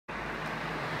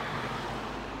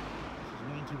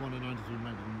91 and 93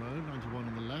 Magdalen Road, 91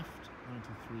 on the left,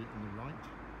 93 on the right.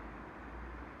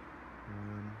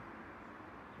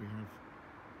 We have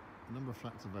a number of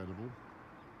flats available.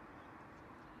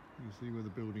 You can see where the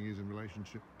building is in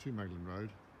relationship to Magdalen Road.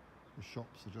 The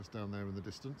shops are just down there in the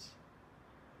distance,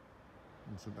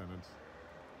 in St Leonard's.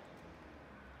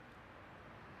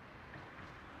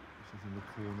 This is in the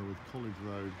corner with College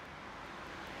Road,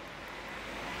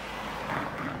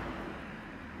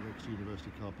 the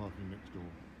ex-university car parking next door.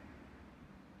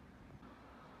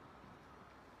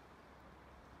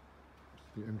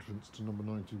 The entrance to number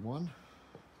 91.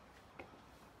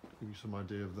 Give you some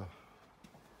idea of the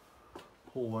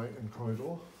hallway and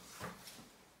corridor.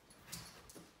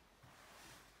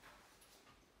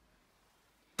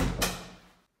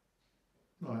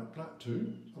 Right, flat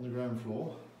 2 on the ground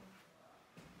floor.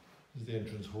 This is the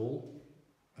entrance hall.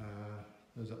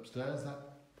 There's upstairs. That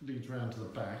leads round to the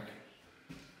back.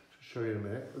 I'll show you in a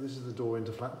minute. But this is the door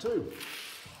into flat 2.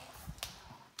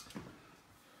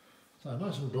 So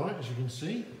nice and bright, as you can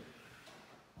see.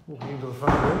 Walking into the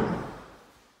front room.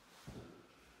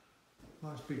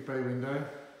 Nice big bay window.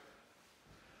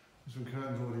 There's some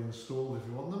curtains already installed if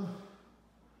you want them.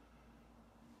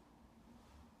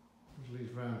 Which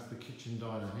leads round to the kitchen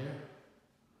diner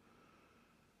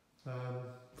here.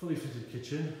 Fully fitted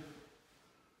kitchen.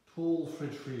 Tall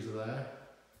fridge freezer there.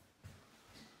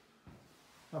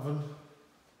 Oven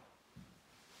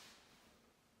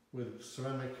with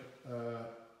ceramic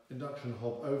induction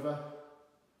hob over.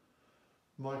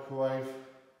 Microwave.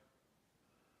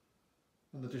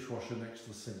 And the dishwasher next to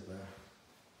the sink there.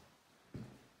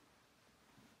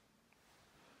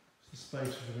 It's the space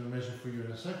which I'm going to measure for you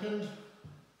in a second.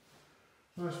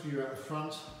 Nice view out the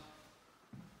front,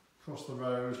 across the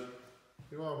road.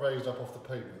 You are raised up off the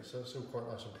pavement, so it's still quite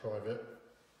nice and private.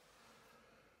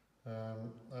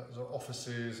 There's our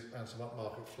offices and some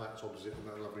upmarket flats opposite in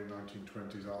that lovely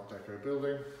 1920s Art Deco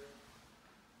building.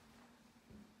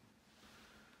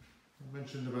 I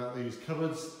mentioned about these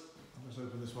cupboards. I'll just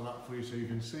open this one up for you so you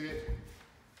can see it.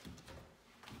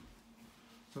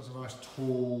 So it's a nice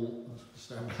tall, let's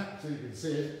stand back so you can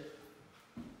see it.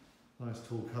 Nice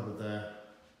tall cupboard there.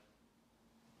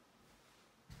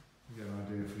 You get an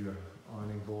idea for your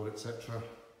ironing board, etc.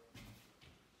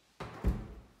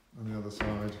 On the other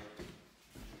side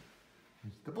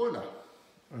is the boiler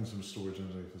and some storage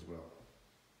underneath as well.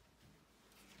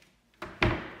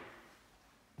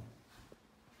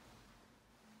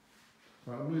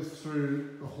 Right, I'll move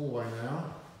through the hallway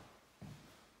now.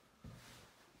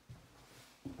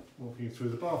 Walking through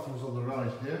the bathrooms on the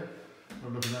right here.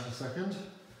 We'll look at that in a second.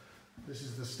 This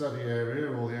is the study area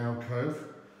or the alcove.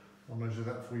 I'll measure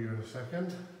that for you in a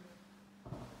second.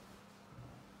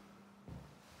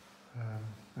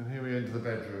 And here we enter the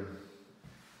bedroom.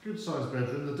 Good sized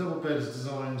bedroom. The double bed is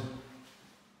designed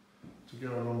to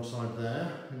go alongside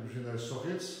there, in between those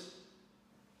sockets.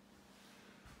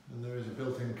 And there is a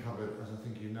built-in cupboard, as I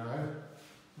think you know.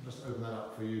 I'll just open that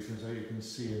up for you so you can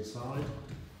see inside.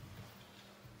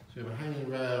 So you have a hanging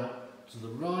rail to the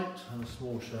right and a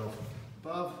small shelf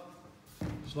above.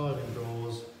 Sliding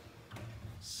doors,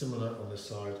 similar on this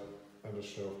side, and a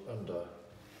shelf under.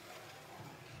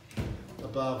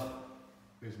 Above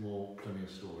is plenty of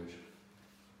storage.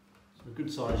 So a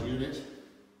good sized unit.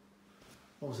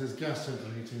 Obviously there's gas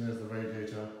central heating, there's the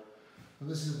radiator. And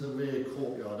this is the rear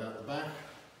courtyard out the back.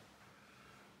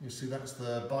 You see that's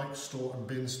the bike store and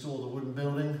bin store, the wooden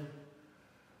building.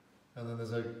 And then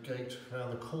there's a gate around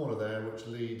the corner there which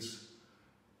leads,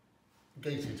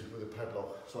 gated with a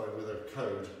padlock, with a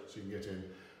code so you can get in.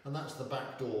 And that's the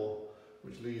back door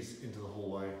which leads into the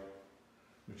hallway,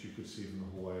 which you could see from the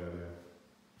hallway earlier.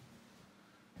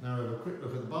 Now we have a quick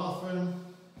look at the bathroom.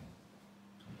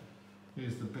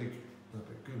 Here's the big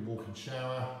good walk-in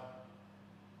shower,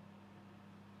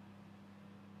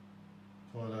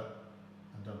 toilet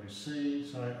and a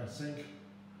sink,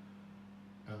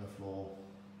 and the floor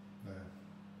there.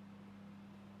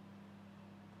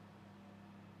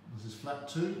 This is flat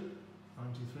 2,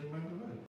 93 Magdalen Road.